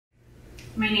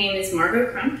My name is Margaux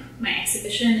Crump. My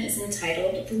exhibition is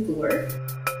entitled The Lure.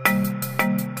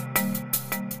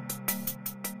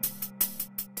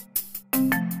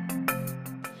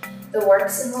 The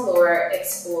works in The Lure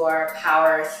explore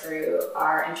power through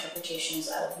our interpretations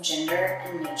of gender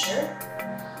and nature.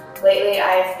 Lately,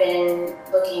 I've been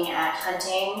looking at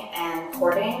hunting and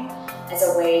courting as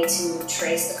a way to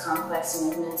trace the complex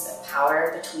movements of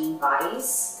power between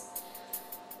bodies.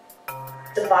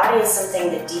 The body is something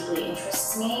that deeply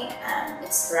interests me.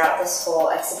 It's throughout this whole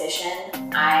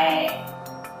exhibition. I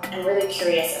am really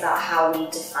curious about how we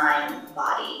define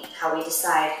body, how we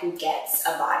decide who gets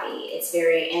a body. It's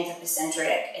very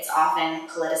anthropocentric, it's often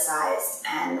politicized,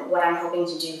 and what I'm hoping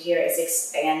to do here is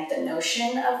expand the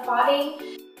notion of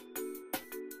body.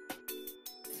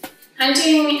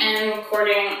 Hunting and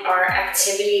courting are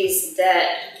activities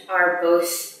that are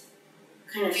both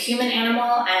kind of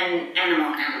human-animal and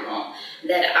animal-animal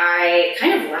that I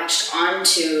kind of latched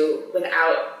onto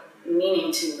without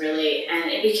meaning to really,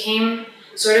 and it became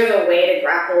sort of a way to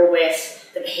grapple with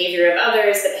the behavior of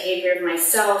others, the behavior of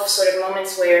myself, sort of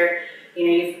moments where, you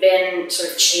know, you've been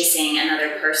sort of chasing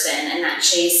another person and that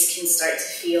chase can start to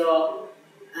feel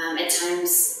at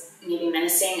times maybe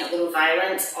menacing, a little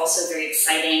violent, also very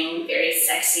exciting, very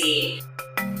sexy.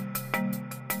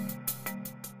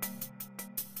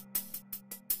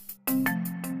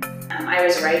 I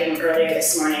was writing earlier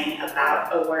this morning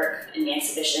about a work in the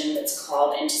exhibition that's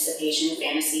called Anticipation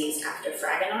Fantasies After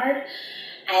Fragonard.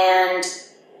 And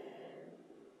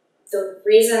the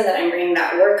reason that I'm bringing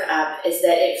that work up is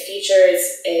that it features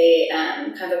a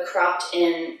kind of a cropped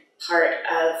in part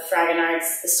of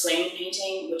Fragonard's The Swing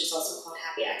painting, which is also called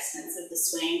Happy Accidents of the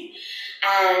Swing.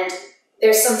 And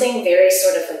there's something very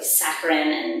sort of like saccharine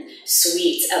and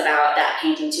sweet about that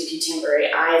painting to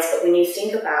contemporary eyes, but when you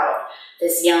think about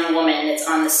this young woman that's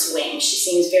on the swing, she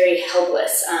seems very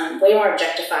helpless, way more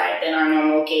objectified than our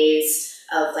normal gaze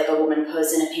of like a woman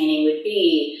posed in a painting would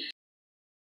be.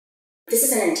 This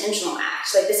is an intentional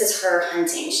act, like this is her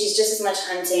hunting. She's just as much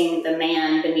hunting the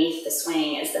man beneath the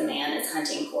swing as the man is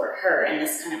hunting for her in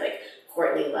this kind of like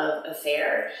courtly love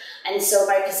affair. And so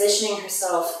by positioning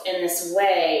herself in this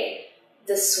way,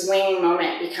 the swing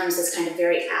moment becomes this kind of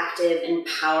very active and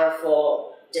powerful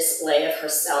display of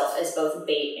herself as both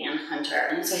bait and hunter.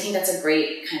 And so I think that's a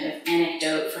great kind of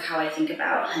anecdote for how I think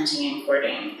about hunting and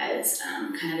courting as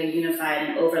kind of a unified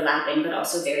and overlapping but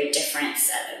also very different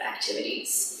set of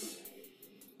activities.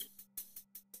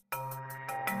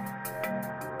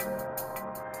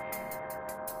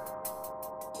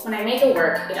 When I make a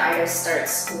work, it either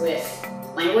starts with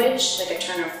language, like a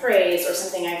turn of phrase or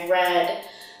something I've read,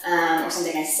 or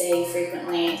something I say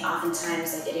frequently,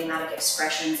 oftentimes like idiomatic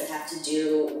expressions that have to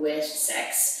do with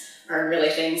sex are really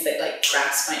things that like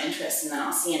grasp my interest, and then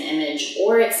I'll see an image,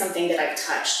 or it's something that I've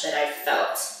touched, that I've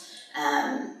felt,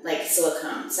 like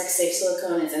silicone. Sex-safe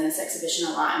silicone is in this exhibition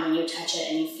a lot, and when you touch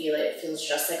it and you feel it, it feels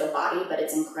just like a body, but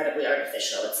it's incredibly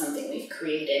artificial. It's something we've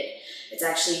created. It's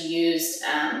actually used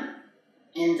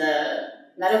in the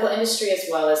medical industry as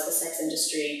well as the sex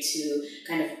industry to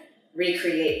kind of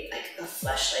recreate like a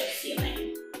flesh-like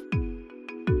feeling.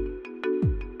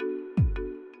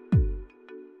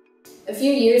 A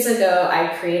few years ago, I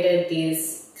created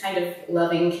these kind of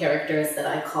loving characters that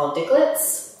I call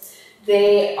dicklets.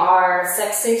 They are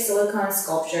sex-safe silicone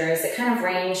sculptures that kind of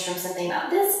range from something about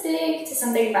this big to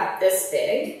something about this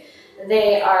big.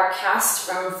 They are cast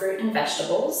from fruit and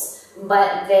vegetables,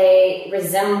 but they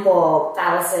resemble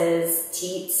phalluses,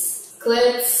 teats,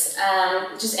 clits,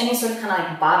 just any sort of kind of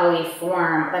like bodily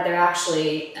form, but they're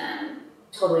actually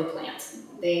totally plant.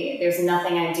 There's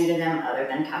nothing I do to them other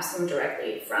than cast them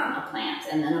directly from a plant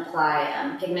and then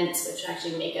apply pigments, which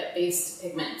actually makeup-based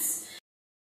pigments.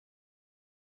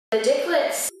 The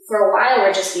dicklets, for a while,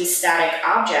 were just these static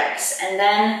objects, and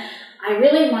then I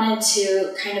really wanted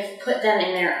to kind of put them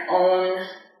in their own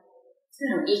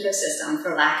ecosystem,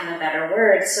 for lack of a better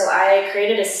word. So I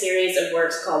created a series of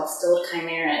works called Stilled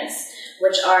Chimeras,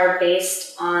 which are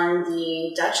based on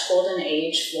the Dutch Golden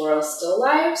Age floral still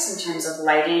lifes in terms of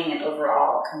lighting and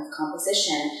overall kind of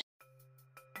composition.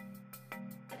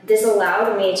 This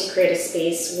allowed me to create a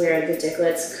space where the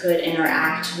dicklets could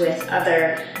interact with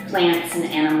other plants and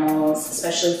animals,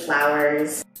 especially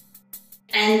flowers.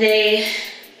 And they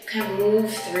kind of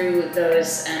move through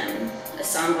those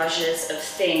assemblages of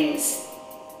things,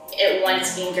 at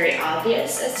once being very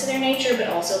obvious as to their nature, but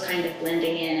also kind of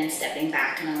blending in and stepping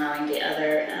back and allowing the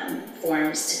other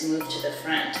forms to move to the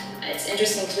front. It's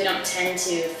interesting because we don't tend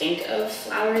to think of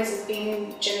flowers as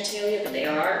being genitalia, but they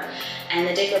are. And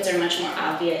the dicklets are much more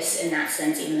obvious in that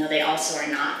sense, even though they also are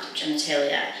not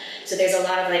genitalia. So there's a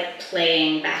lot of like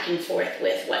playing back and forth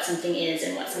with what something is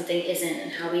and what something isn't,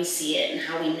 and how we see it and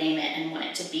how we name it and want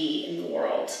it to be in the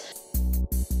world.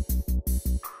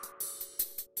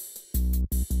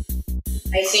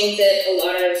 I think that a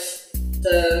lot of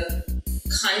the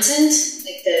content,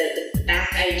 like the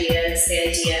back ideas, the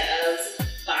idea of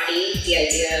body, the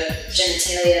idea of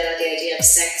genitalia, the idea of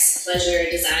sex, pleasure,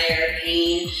 desire,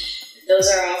 pain, those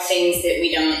are all things that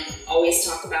we don't always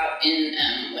talk about in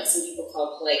what some people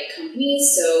call polite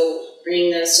companies. So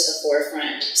bringing those to the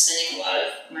forefront, spending a lot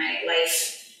of my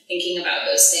life thinking about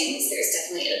those things, there's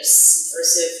definitely a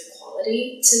subversive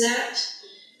quality to that.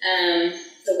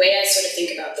 The way I sort of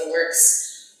think about the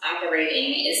works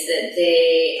operating is that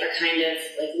they are kind of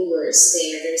like lures.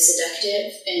 They are very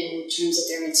seductive in terms of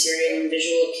their material and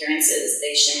visual appearances.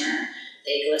 They shimmer,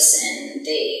 they glisten,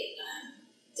 they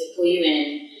pull you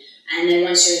in. And then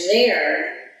once you're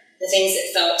there, the things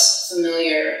that felt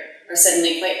familiar are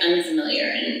suddenly quite unfamiliar,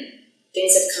 and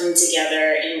things have come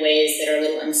together in ways that are a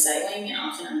little unsettling and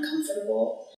often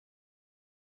uncomfortable.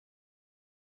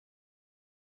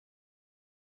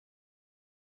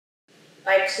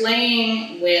 By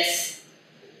playing with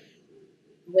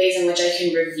ways in which I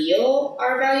can reveal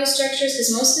our value structures,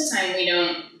 because most of the time we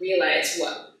don't realize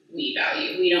what we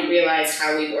value. We don't realize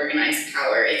how we organize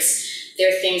power.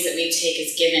 They're things that we take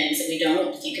as givens that we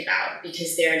don't think about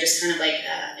because they're just kind of like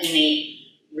an innate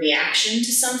reaction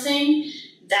to something.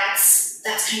 That's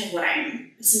kind of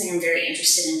something I'm very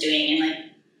interested in doing. And like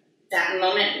that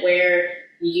moment where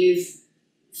you've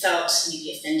felt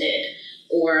maybe offended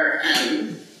or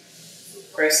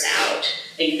grossed out,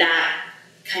 like that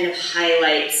kind of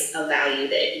highlights a value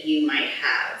that you might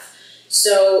have.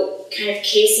 So kind of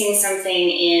casing something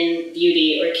in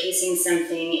beauty or casing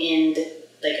something in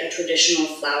like a traditional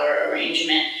flower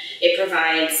arrangement, it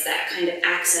provides that kind of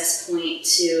access point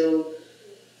to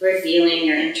revealing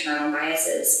your internal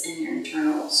biases and your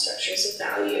internal structures of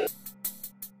value.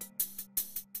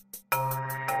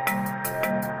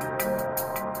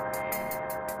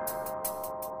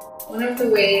 One of the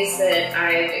ways that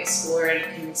I've explored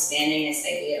kind of expanding this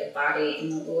idea of body in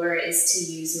the lure is to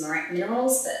use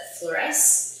minerals that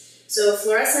fluoresce. So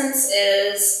fluorescence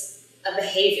is a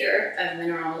behavior of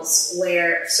minerals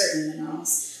where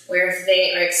if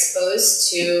they are exposed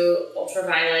to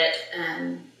ultraviolet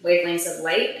wavelengths of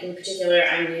light, in particular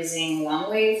I'm using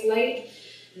long wave light,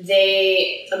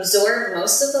 they absorb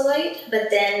most of the light,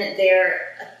 but then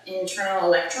their internal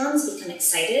electrons become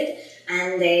excited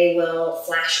and they will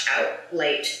flash out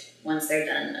light once they're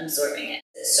done absorbing it.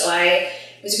 So I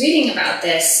was reading about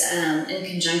this in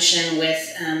conjunction with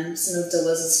some of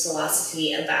Deleuze's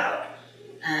philosophy about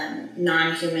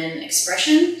non-human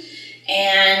expression,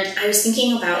 and I was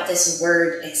thinking about this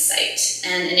word excite,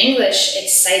 and in English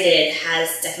excited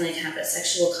has definitely kind of a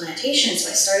sexual connotation, so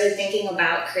I started thinking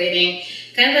about creating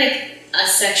kind of like a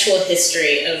sexual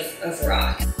history of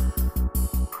rock.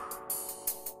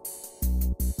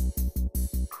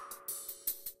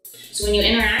 So when you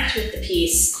interact with the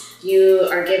piece, you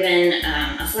are given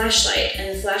a flashlight,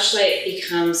 and the flashlight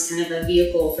becomes kind of a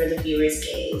vehicle for the viewer's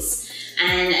gaze.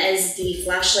 And as the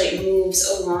flashlight moves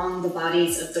along the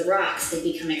bodies of the rocks, they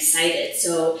become excited.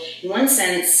 So in one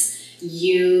sense,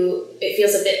 it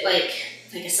feels a bit like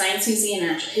a science museum,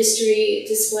 natural history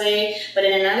display, but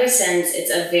in another sense,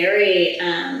 it's a very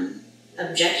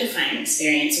objectifying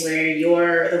experience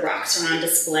where the rocks are on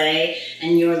display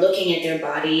and you're looking at their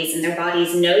bodies, and their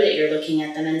bodies know that you're looking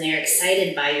at them and they're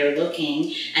excited by your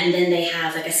looking, and then they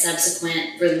have like a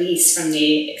subsequent release from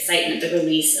the excitement, the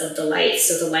release of the light.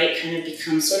 So the light kind of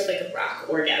becomes sort of like a rock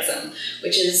orgasm,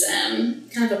 which is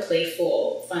kind of a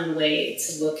playful, fun way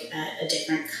to look at a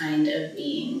different kind of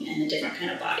being and a different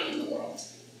kind of body in the world.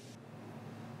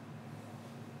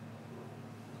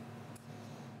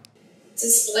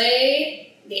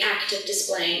 Display, the act of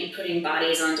displaying, putting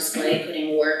bodies on display,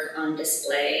 putting work on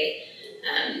display,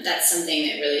 that's something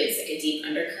that really is like a deep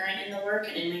undercurrent in the work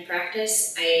and in my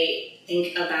practice. I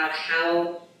think about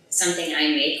how something I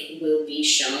make will be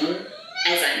shown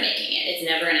as I'm making it. It's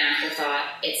never an afterthought.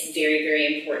 It's very,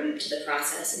 very important to the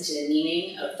process and to the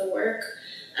meaning of the work.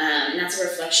 And that's a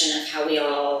reflection of how we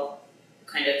all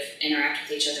kind of interact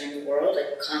with each other in the world. Like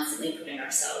we're constantly putting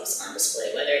ourselves on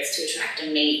display, whether it's to attract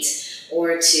a mate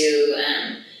or to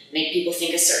make people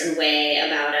think a certain way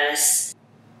about us.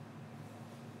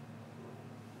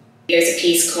 There's a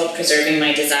piece called Preserving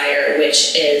My Desire,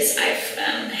 which is I've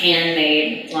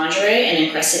handmade lingerie and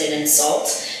encrusted it in salt.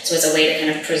 So it's a way to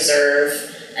kind of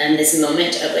preserve this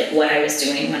moment of like what I was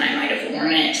doing when I might have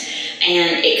worn it.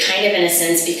 And it kind of, in a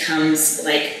sense, becomes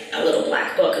like a little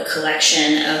black book, a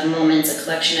collection of moments, a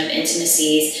collection of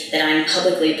intimacies that I'm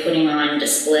publicly putting on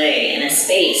display in a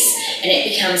space. And it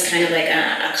becomes kind of like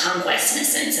a conquest in a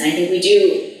sense. And I think we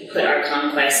do put our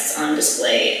conquests on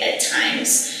display at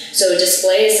times. So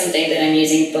display is something that I'm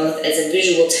using both as a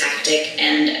visual tactic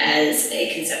and as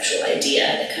a conceptual idea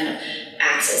that kind of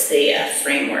acts as the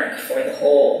framework for the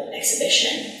whole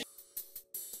exhibition.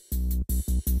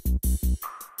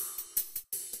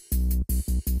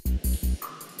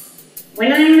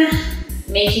 When I'm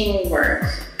making work,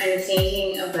 I'm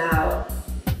thinking about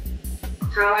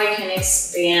how I can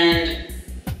expand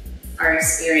our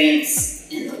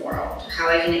experience in the world, how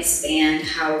I can expand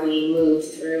how we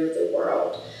move through the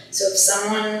world. So if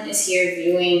someone is here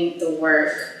viewing the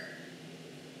work,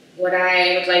 what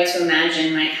I would like to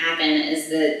imagine might happen is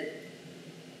that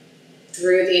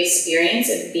through the experience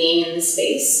of being in the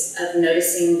space, of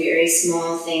noticing very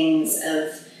small things,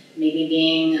 of maybe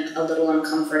being a little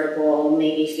uncomfortable,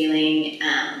 maybe feeling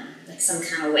like some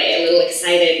kind of way, a little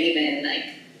excited even, like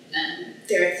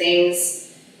there are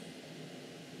things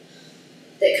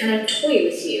that kind of toy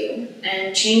with you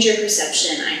and change your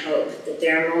perception, I hope. That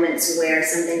there are moments where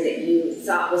something that you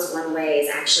thought was one way is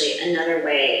actually another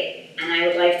way. And I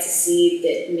would like to see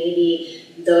that maybe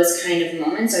those kind of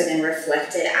moments are then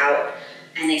reflected out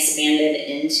and expanded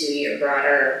into your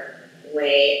broader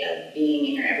way of being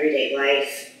in your everyday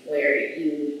life, where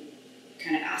you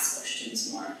kind of ask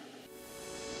questions more.